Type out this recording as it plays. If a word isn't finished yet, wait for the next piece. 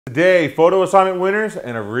Today, photo assignment winners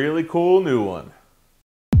and a really cool new one.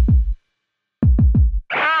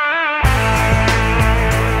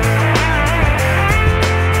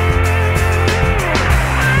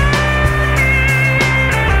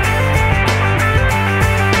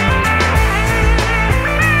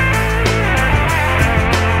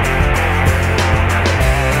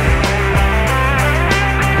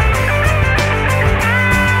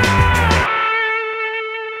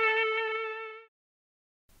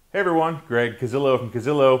 Hey everyone, Greg Cazillo from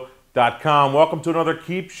Cazillo.com. Welcome to another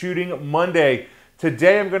Keep Shooting Monday.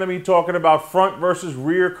 Today I'm going to be talking about front versus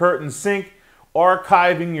rear curtain sync,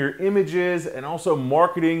 archiving your images, and also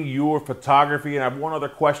marketing your photography. And I have one other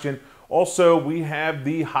question. Also, we have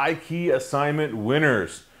the high key assignment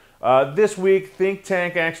winners. This week,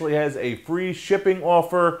 ThinkTank actually has a free shipping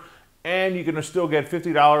offer, and you're going to still get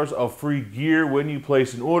 $50 of free gear when you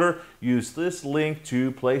place an order. Use this link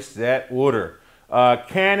to place that order.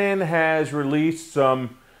 Canon has released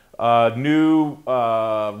some new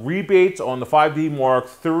rebates on the 5D Mark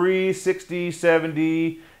III, 60,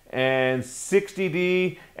 70, and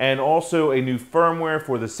 60D, and also a new firmware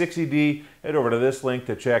for the 60D. Head over to this link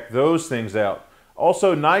to check those things out.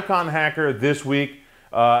 Also, Nikon Hacker this week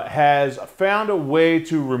has found a way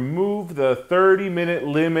to remove the 30-minute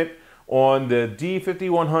limit on the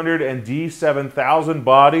D5100 and D7000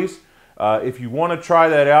 bodies. If you want to try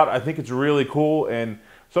that out, I think it's really cool, and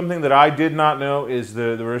something that I did not know is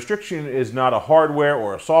the restriction is not a hardware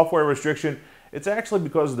or a software restriction. It's actually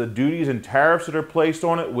because of the duties and tariffs that are placed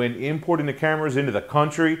on it when importing the cameras into the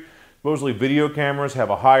country. Supposedly video cameras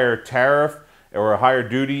have a higher tariff or a higher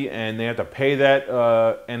duty, and they have to pay that,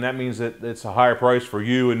 and that means that it's a higher price for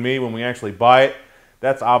you and me when we actually buy it.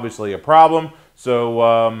 That's obviously a problem.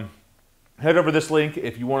 So head over this link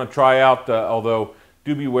if you want to try out, although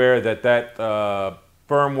do beware that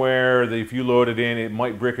firmware, that if you load it in, it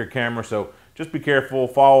might brick your camera. So just be careful,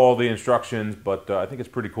 follow all the instructions. But I think it's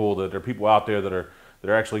pretty cool that there are people out there that are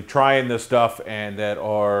actually trying this stuff and that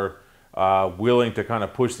are willing to kind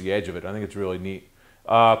of push the edge of it. I think it's really neat.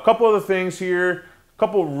 A couple other things here. A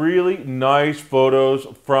couple really nice photos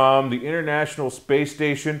from the International Space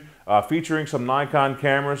Station featuring some Nikon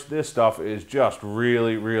cameras. This stuff is just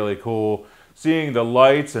really, really cool. Seeing the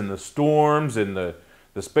lights and the storms and the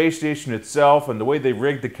space station itself and the way they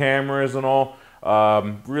rigged the cameras and all.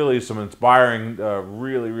 Really some inspiring,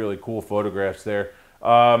 really, really cool photographs there.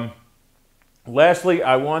 Lastly,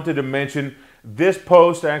 I wanted to mention this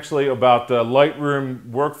post actually about the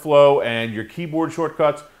Lightroom workflow and your keyboard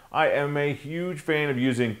shortcuts. I am a huge fan of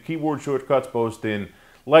using keyboard shortcuts both in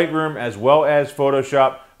Lightroom as well as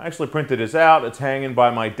Photoshop. I actually printed this out. It's hanging by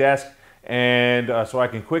my desk, and so I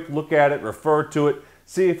can quick look at it, refer to it,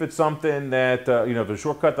 see if it's something that, the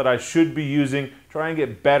shortcut that I should be using, try and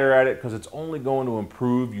get better at it because it's only going to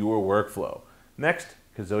improve your workflow. Next,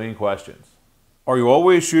 Cazillion questions. Are you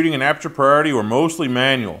always shooting in aperture priority or mostly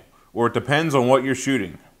manual? Or it depends on what you're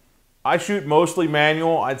shooting? I shoot mostly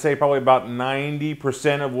manual. I'd say probably about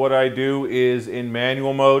 90% of what I do is in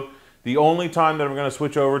manual mode. The only time that I'm going to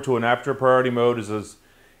switch over to an aperture priority mode is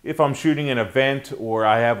if I'm shooting an event or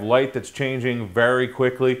I have light that's changing very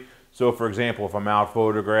quickly. So for example, if I'm out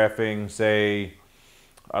photographing, say,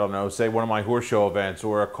 I don't know, say one of my horse show events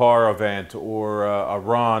or a car event or a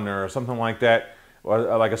run or something like that,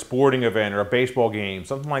 or like a sporting event or a baseball game,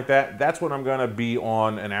 something like that, that's when I'm going to be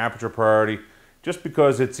on an aperture priority just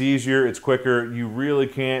because it's easier, it's quicker. You really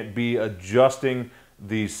can't be adjusting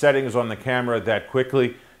the settings on the camera that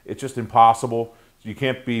quickly. It's just impossible. You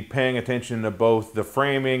can't be paying attention to both the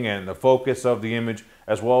framing and the focus of the image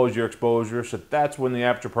as well as your exposure. So that's when the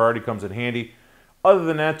aperture priority comes in handy. Other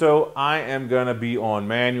than that though, I am going to be on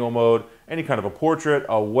manual mode. Any kind of a portrait,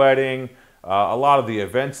 a wedding, a lot of the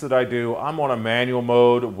events that I do, I'm on a manual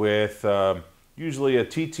mode with usually a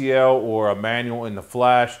TTL or a manual in the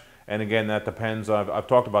flash. And again, that depends. I've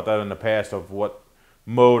talked about that in the past of what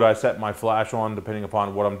mode I set my flash on depending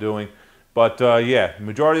upon what I'm doing. But yeah,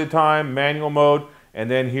 majority of the time, manual mode,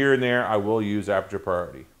 and then here and there, I will use aperture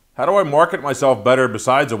priority. How do I market myself better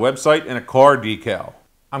besides a website and a car decal?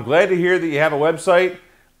 I'm glad to hear that you have a website.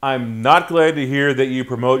 I'm not glad to hear that you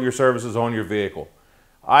promote your services on your vehicle.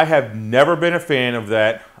 I have never been a fan of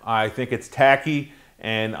that. I think it's tacky,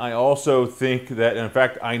 and I also think that, in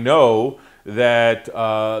fact, I know that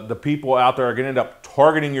the people out there are going to end up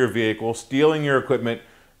targeting your vehicle, stealing your equipment,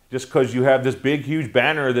 just because you have this big, huge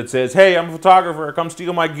banner that says, hey, I'm a photographer, come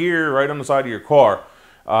steal my gear, right on the side of your car.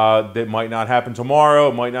 That might not happen tomorrow,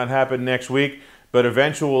 it might not happen next week, but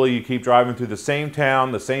eventually you keep driving through the same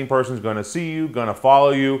town, the same person's going to see you, going to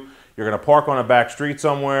follow you, you're going to park on a back street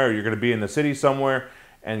somewhere, or you're going to be in the city somewhere,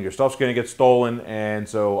 and your stuff's going to get stolen. And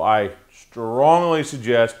so I strongly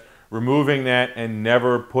suggest removing that and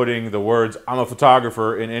never putting the words "I'm a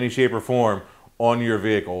photographer" in any shape or form on your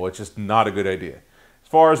vehicle. It's just not a good idea. As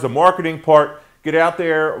far as the marketing part, get out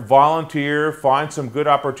there, volunteer, find some good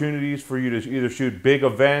opportunities for you to either shoot big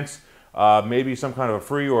events, maybe some kind of a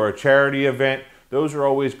free or a charity event. Those are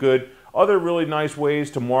always good. Other really nice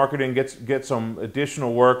ways to market and get some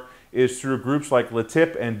additional work is through groups like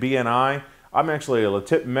LaTip and BNI. I'm actually a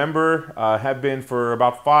LaTip member, have been for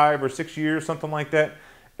about 5 or 6 years, something like that.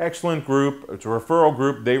 Excellent group. It's a referral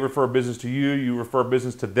group. They refer business to you. You refer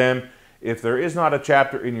business to them. If there is not a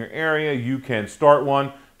chapter in your area, you can start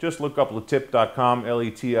one. Just look up latip.com,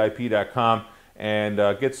 LETIP.com,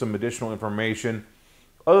 and get some additional information.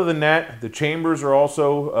 Other than that, the chambers are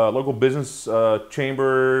also, local business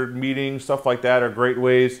chamber meetings, stuff like that are great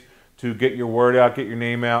ways to get your word out, get your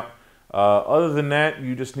name out. Other than that,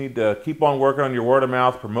 you just need to keep on working on your word of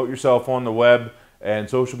mouth, promote yourself on the web and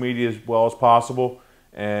social media as well as possible.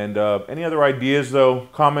 And any other ideas, though,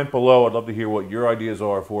 comment below. I'd love to hear what your ideas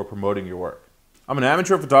are for promoting your work. I'm an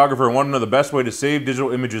amateur photographer and want to know the best way to save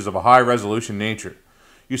digital images of a high-resolution nature.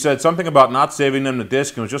 You said something about not saving them to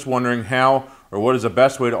disk and was just wondering how or what is the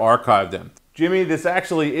best way to archive them. Jimmy, this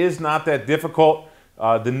actually is not that difficult.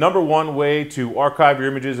 The #1 way to archive your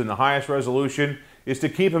images in the highest resolution is to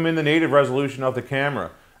keep them in the native resolution of the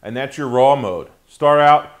camera, and that's your RAW mode. Start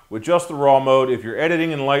out with just the RAW mode. If you're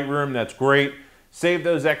editing in Lightroom, that's great. Save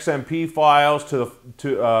those XMP files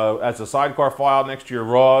as a sidecar file next to your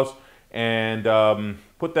RAWs, and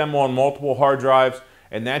put them on multiple hard drives,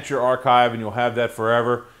 and that's your archive, and you'll have that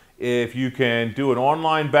forever. If you can do an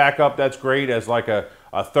online backup, that's great, as like a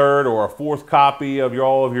third or a fourth copy of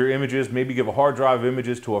all of your images. Maybe give a hard drive of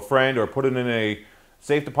images to a friend or put it in a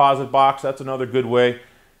safe deposit box. That's another good way.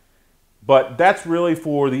 But that's really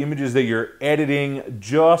for the images that you're editing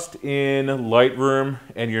just in Lightroom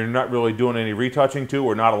and you're not really doing any retouching to,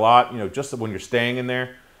 or not a lot, just when you're staying in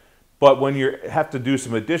there. But when you have to do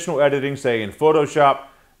some additional editing, say in Photoshop,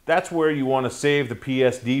 that's where you want to save the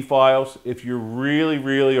PSD files. If you really,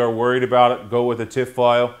 really are worried about it, go with a TIFF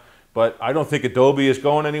file. But I don't think Adobe is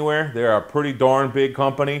going anywhere. They're a pretty darn big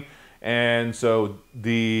company. And so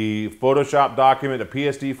the Photoshop document, the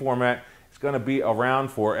PSD format, is going to be around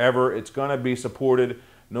forever. It's going to be supported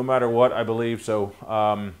no matter what, I believe. So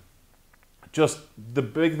just the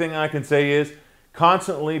big thing I can say is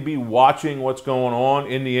constantly be watching what's going on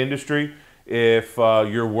in the industry. If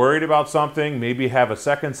you're worried about something, maybe have a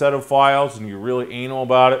second set of files and you're really anal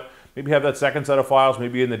about it. Maybe have that second set of files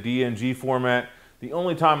maybe in the DNG format. The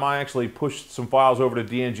only time I actually push some files over to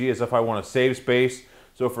DNG is if I want to save space.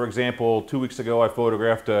 So for example, 2 weeks ago I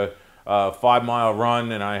photographed a 5-mile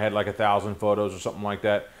run and I had like 1,000 photos or something like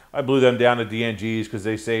that. I blew them down to DNGs because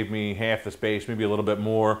they saved me half the space, maybe a little bit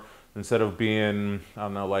more. Instead of being, I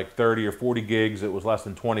don't know, like 30 or 40 gigs, it was less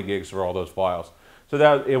than 20 gigs for all those files. So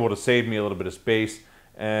that was able to save me a little bit of space.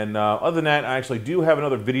 And other than that, I actually do have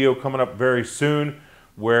another video coming up very soon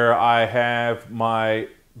where I have my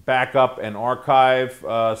backup and archive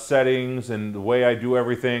settings and the way I do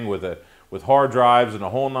everything with hard drives and the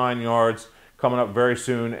whole 9 yards coming up very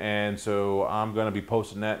soon. And so I'm going to be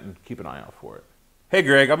posting that, and keep an eye out for it. Hey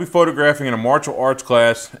Greg, I'll be photographing in a martial arts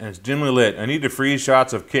class and it's dimly lit. I need to freeze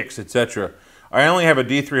shots of kicks, etc. I only have a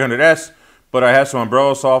D300S, but I have some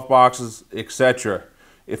umbrella softboxes, etc.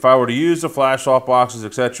 If I were to use the flash softboxes,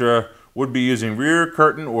 etc., would be using rear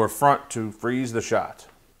curtain or front to freeze the shot.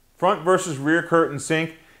 Front versus rear curtain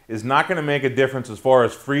sync is not going to make a difference as far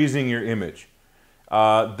as freezing your image.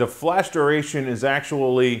 The flash duration is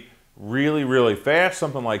actually really, really fast,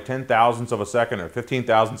 something like 10 thousandths of a second or 15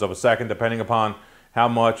 thousandths of a second, depending upon how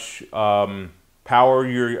much power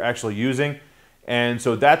you're actually using. And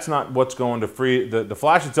so that's not what's going to freeze. The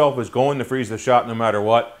flash itself is going to freeze the shot no matter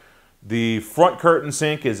what. The front curtain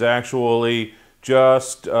sync is actually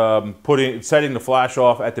just setting the flash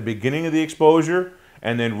off at the beginning of the exposure,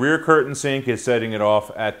 and then rear curtain sync is setting it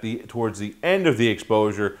off at towards the end of the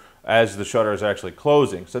exposure as the shutter is actually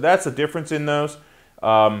closing. So that's the difference in those.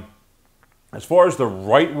 As far as the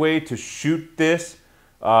right way to shoot this,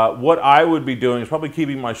 what I would be doing is probably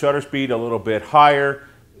keeping my shutter speed a little bit higher,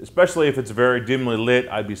 especially if it's very dimly lit.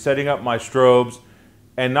 I'd be setting up my strobes,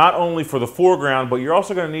 and not only for the foreground, but you're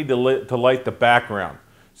also going to need to light the background.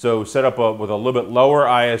 So set up with a little bit lower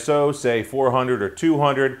ISO, say 400 or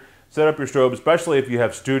 200. Set up your strobe, especially if you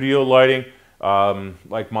have studio lighting,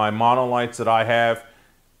 like my monolights that I have.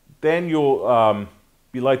 Then you'll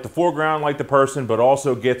you light the foreground, light the person, but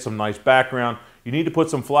also get some nice background. You need to put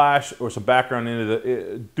some flash or some background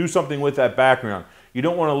into do something with that background. You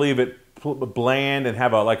don't want to leave it bland and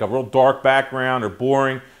have like a real dark background or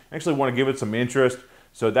boring. I actually want to give it some interest.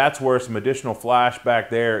 So that's where some additional flash back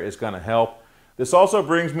there is going to help. This also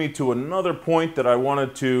brings me to another point that I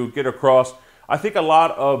wanted to get across. I think a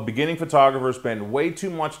lot of beginning photographers spend way too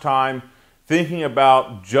much time thinking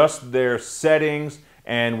about just their settings,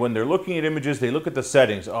 and when they're looking at images, they look at the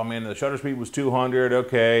settings. Oh man, the shutter speed was 200,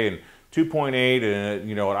 okay, and 2.8, and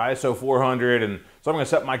you know, an ISO 400, and so I'm going to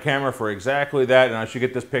set my camera for exactly that, and I should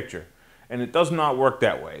get this picture. And it does not work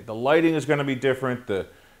that way. The lighting is going to be different. The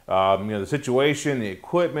the situation, the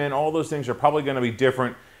equipment, all those things are probably going to be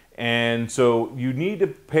different. And so you need to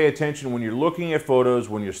pay attention when you're looking at photos,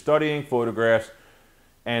 when you're studying photographs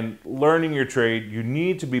and learning your trade. You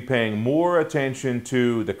need to be paying more attention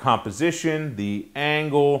to the composition, the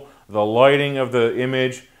angle, the lighting of the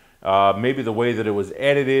image, maybe the way that it was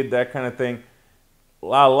edited, that kind of thing. A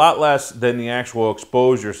lot less than the actual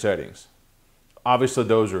exposure settings. Obviously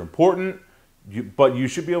those are important, but you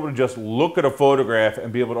should be able to just look at a photograph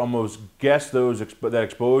and be able to almost guess that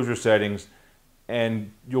exposure settings,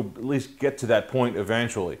 and you'll at least get to that point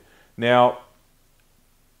eventually. Now,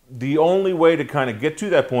 the only way to kind of get to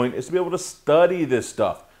that point is to be able to study this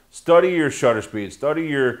stuff. Study your shutter speed, study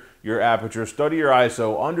your aperture, study your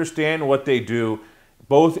ISO, understand what they do,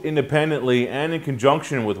 both independently and in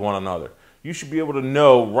conjunction with one another. You should be able to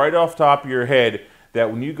know right off the top of your head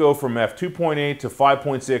that when you go from f2.8 to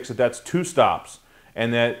 5.6, that's 2 stops,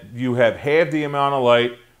 and that you have half the amount of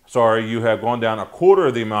light. Sorry, you have gone down a quarter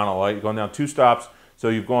of the amount of light. You've gone down 2 stops, so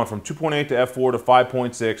you've gone from 2.8 to f4 to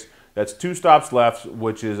 5.6. That's 2 stops left,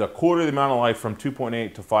 which is a quarter of the amount of light from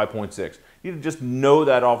 2.8 to 5.6. You need to just know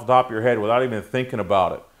that off the top of your head without even thinking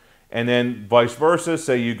about it. And then vice versa,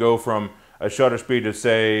 say you go from a shutter speed of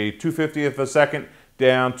say 2/50th of a second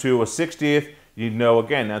down to a 60th. You know,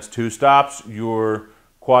 again, that's 2 stops. You're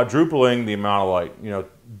quadrupling the amount of light. You know,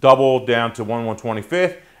 double down to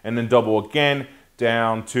 1/125th, and then double again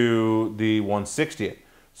down to the 1/60th.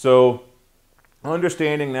 So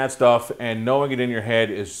understanding that stuff and knowing it in your head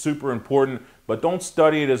is super important, but don't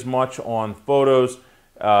study it as much on photos.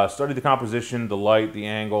 Study the composition, the light, the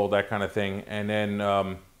angle, that kind of thing, and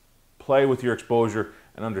then play with your exposure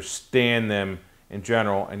and understand them in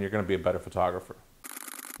general, and you're going to be a better photographer.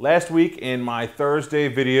 Last week in my Thursday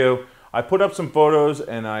video, I put up some photos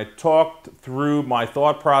and I talked through my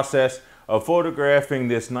thought process of photographing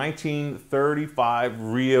this 1935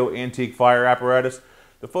 Rio antique fire apparatus.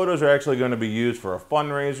 The photos are actually going to be used for a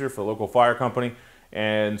fundraiser for a local fire company,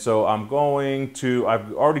 and so I've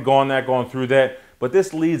already gone through that, but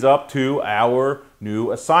this leads up to our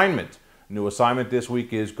new assignment. New assignment this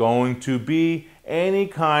week is going to be any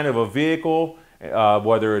kind of a vehicle,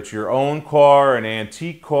 whether it's your own car, an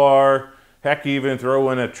antique car, heck, even throw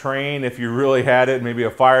in a train if you really had it, maybe a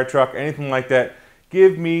fire truck, anything like that.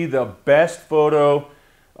 Give me the best photo.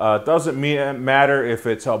 Doesn't matter if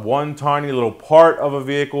it's one tiny little part of a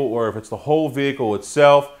vehicle or if it's the whole vehicle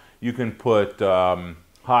itself. You can put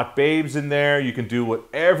hot babes in there. You can do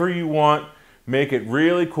whatever you want. Make it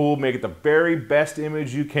really cool. Make it the very best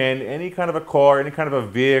image you can. Any kind of a car, any kind of a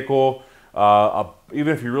vehicle,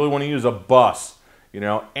 even if you really want to use a bus, you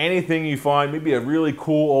know, anything you find, maybe a really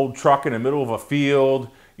cool old truck in the middle of a field,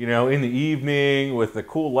 you know, in the evening with the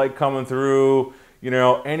cool light coming through, you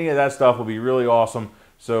know, any of that stuff will be really awesome.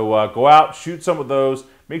 So go out, shoot some of those.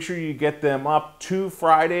 Make sure you get them up 2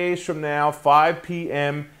 Fridays from now, 5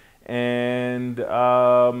 p.m. And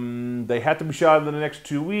they have to be shot in the next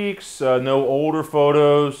 2 weeks. No older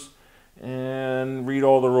photos. And read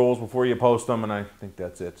all the rules before you post them, and I think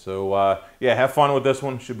that's it. So yeah, have fun with this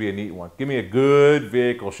one. Should be a neat one. Give me a good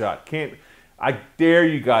vehicle shot. I dare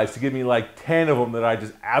you guys to give me like 10 of them that I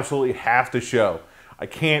just absolutely have to show. I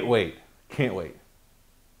can't wait. Can't wait.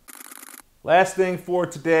 Last thing for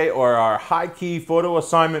today are our high-key photo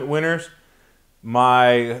assignment winners.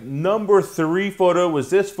 My number 3 photo was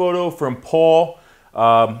this photo from Paul.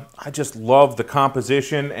 I just love the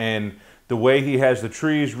composition and the way he has the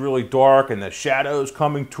trees really dark and the shadows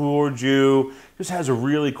coming towards you. Just has a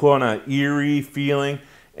really kind of eerie feeling.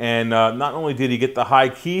 And not only did he get the high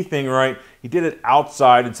key thing right, he did it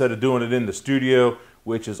outside instead of doing it in the studio,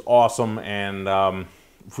 which is awesome and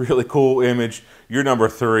really cool image. You're number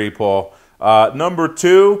 3, Paul. Number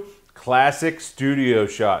 2, classic studio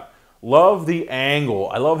shot. Love the angle.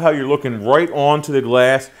 I love how you're looking right onto the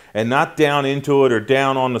glass and not down into it or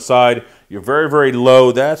down on the side. You're very, very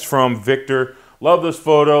low. That's from Victor. Love this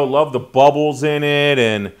photo. Love the bubbles in it,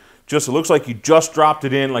 and just it looks like you just dropped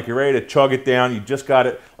it in, like you're ready to chug it down. You just got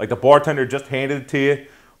it, like the bartender just handed it to you.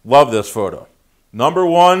 Love this photo. Number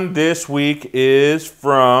 1 this week is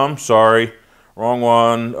from, sorry, wrong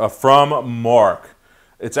one, from Mark.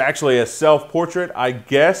 It's actually a self-portrait, I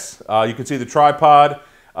guess. You can see the tripod.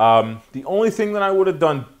 The only thing that I would have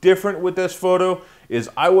done different with this photo is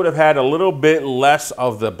I would have had a little bit less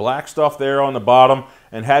of the black stuff there on the bottom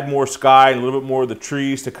and had more sky, a little bit more of the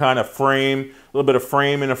trees to kind of frame, a little bit of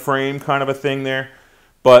frame in a frame kind of a thing there.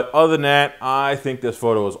 But other than that, I think this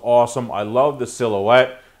photo is awesome. I love the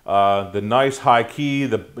silhouette, the nice high key,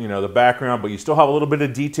 the background, but you still have a little bit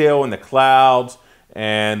of detail in the clouds.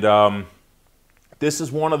 And this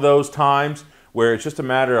is one of those times where it's just a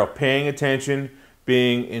matter of paying attention,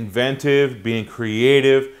 being inventive, being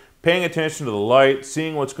creative, paying attention to the light,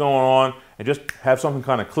 seeing what's going on, and just have something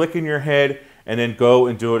kind of click in your head and then go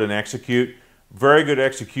and do it and execute. Very good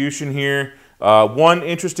execution here. One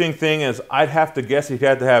interesting thing is I'd have to guess he'd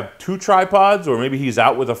had to have 2 tripods, or maybe he's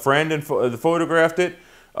out with a friend and photographed it.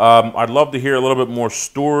 I'd love to hear a little bit more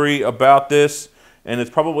story about this, and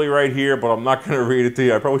it's probably right here, but I'm not going to read it to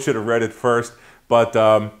you. I probably should have read it first, but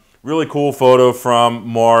really cool photo from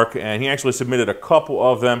Mark, and he actually submitted a couple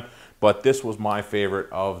of them, but this was my favorite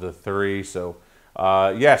of the 3. So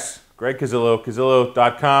yes, Greg Cazillo,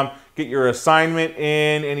 Cazillo.com. Get your assignment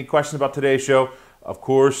in. Any questions about today's show, of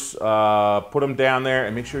course, put them down there,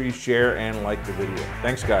 and make sure you share and like the video.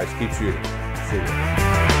 Thanks, guys. Keep shooting. See you.